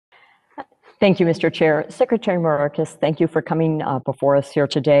Thank you, Mr. Chair. Secretary Mayorkas, thank you for coming before us here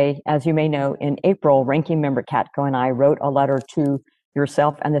today. As you may know, in April, Ranking Member Katko and I wrote a letter to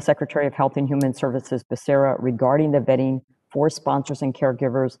yourself and the Secretary of Health and Human Services, Becerra, regarding the vetting for sponsors and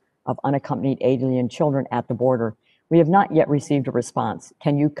caregivers of unaccompanied alien children at the border. We have not yet received a response.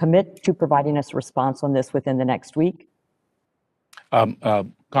 Can you commit to providing us a response on this within the next week?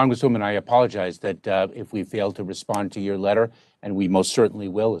 Congresswoman, I apologize that if we fail to respond to your letter, and we most certainly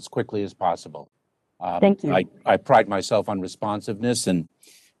will as quickly as possible. Thank you. I pride myself on responsiveness, and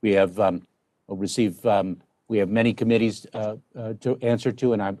we have we have many committees to answer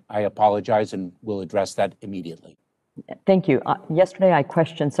to, and I apologize, and we'll address that immediately. Thank you. Yesterday, I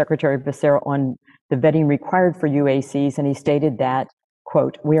questioned Secretary Becerra on the vetting required for UACs, and he stated that,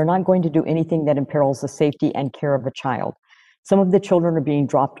 quote, "We are not going to do anything that imperils the safety and care of a child. Some of the children are being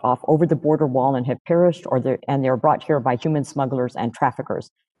dropped off over the border wall and have perished, and they're brought here by human smugglers and traffickers.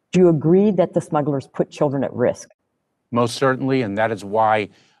 Do you agree that the smugglers put children at risk?" Most certainly, and that is why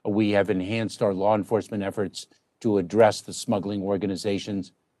we have enhanced our law enforcement efforts to address the smuggling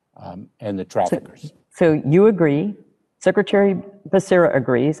organizations and the traffickers. So you agree, Secretary Becerra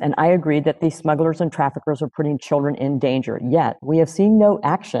agrees, and I agree that these smugglers and traffickers are putting children in danger. Yet, we have seen no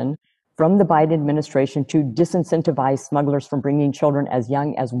action from the Biden administration to disincentivize smugglers from bringing children as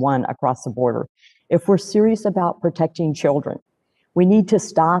young as 1 across the border. If we're serious about protecting children, we need to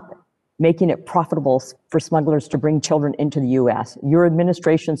stop making it profitable for smugglers to bring children into the U.S. Your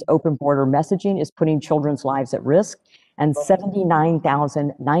administration's open border messaging is putting children's lives at risk, and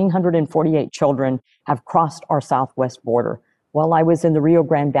 79,948 children have crossed our southwest border. While I was in the Rio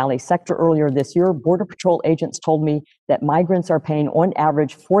Grande Valley sector earlier this year, Border Patrol agents told me that migrants are paying on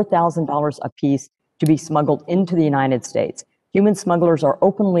average $4,000 apiece to be smuggled into the United States. Human smugglers are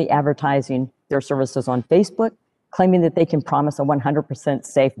openly advertising their services on Facebook, claiming that they can promise a 100%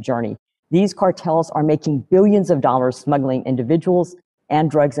 safe journey. These cartels are making billions of dollars smuggling individuals and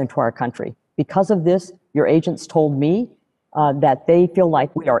drugs into our country. Because of this, your agents told me that they feel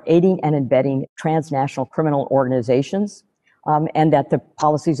like we are aiding and abetting transnational criminal organizations, and that the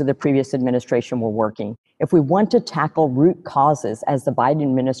policies of the previous administration were working. If we want to tackle root causes, as the Biden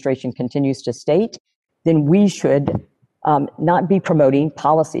administration continues to state, then we should not be promoting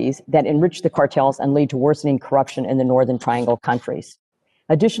policies that enrich the cartels and lead to worsening corruption in the Northern Triangle countries.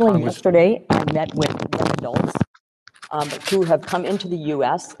 Additionally, yesterday, I met with young adults who have come into the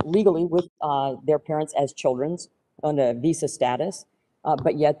U.S. legally with their parents as children on a visa status,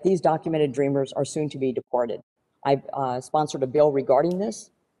 but yet these documented dreamers are soon to be deported. I've sponsored a bill regarding this,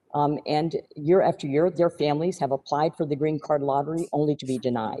 and year after year, their families have applied for the green card lottery only to be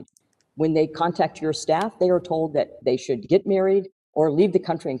denied. When they contact your staff, they are told that they should get married or leave the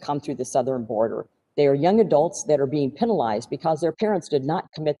country and come through the southern border. They are young adults that are being penalized because their parents did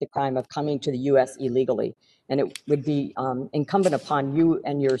not commit the crime of coming to the U.S. illegally, and it would be incumbent upon you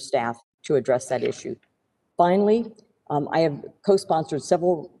and your staff to address that issue. Finally, I have co-sponsored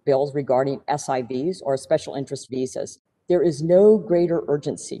several bills regarding SIVs, or special interest visas. There is no greater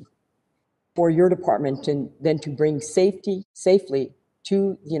urgency for your department than to bring safely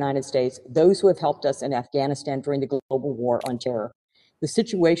to the United States those who have helped us in Afghanistan during the global war on terror. The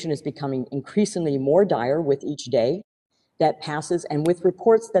situation is becoming increasingly more dire with each day that passes, and with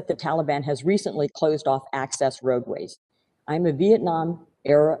reports that the Taliban has recently closed off access roadways. I'm a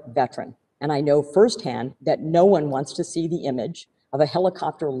Vietnam-era veteran, and I know firsthand that no one wants to see the image of a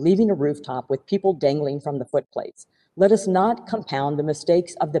helicopter leaving a rooftop with people dangling from the footplates. Let us not compound the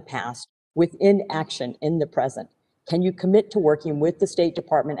mistakes of the past with inaction in the present. Can you commit to working with the State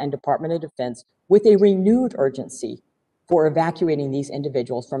Department and Department of Defense with a renewed urgency for evacuating these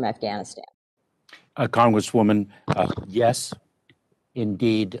individuals from Afghanistan? Congresswoman, yes,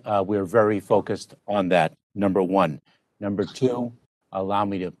 indeed, we're very focused on that, number one. Number two, allow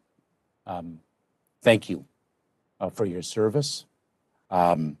me to thank you for your service,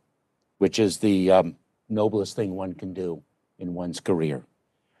 which is the noblest thing one can do in one's career.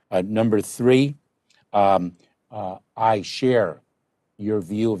 Number three, I share your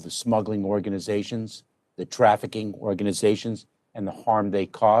view of the smuggling organizations, the trafficking organizations, and the harm they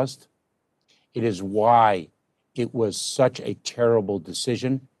caused. It is why it was such a terrible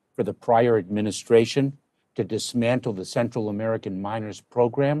decision for the prior administration to dismantle the Central American Minors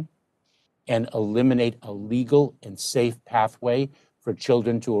Program and eliminate a legal and safe pathway for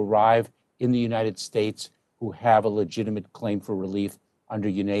children to arrive in the United States who have a legitimate claim for relief under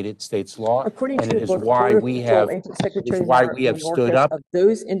United States law. According and to it is why we have stood up. Of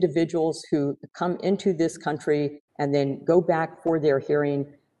those individuals who come into this country and then go back for their hearing,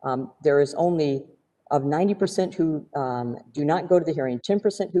 there is only of 90% who do not go to the hearing,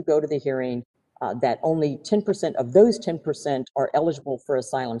 10% who go to the hearing, that only 10% of those 10% are eligible for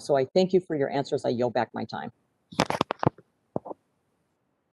asylum. So I thank you for your answers. I yield back my time.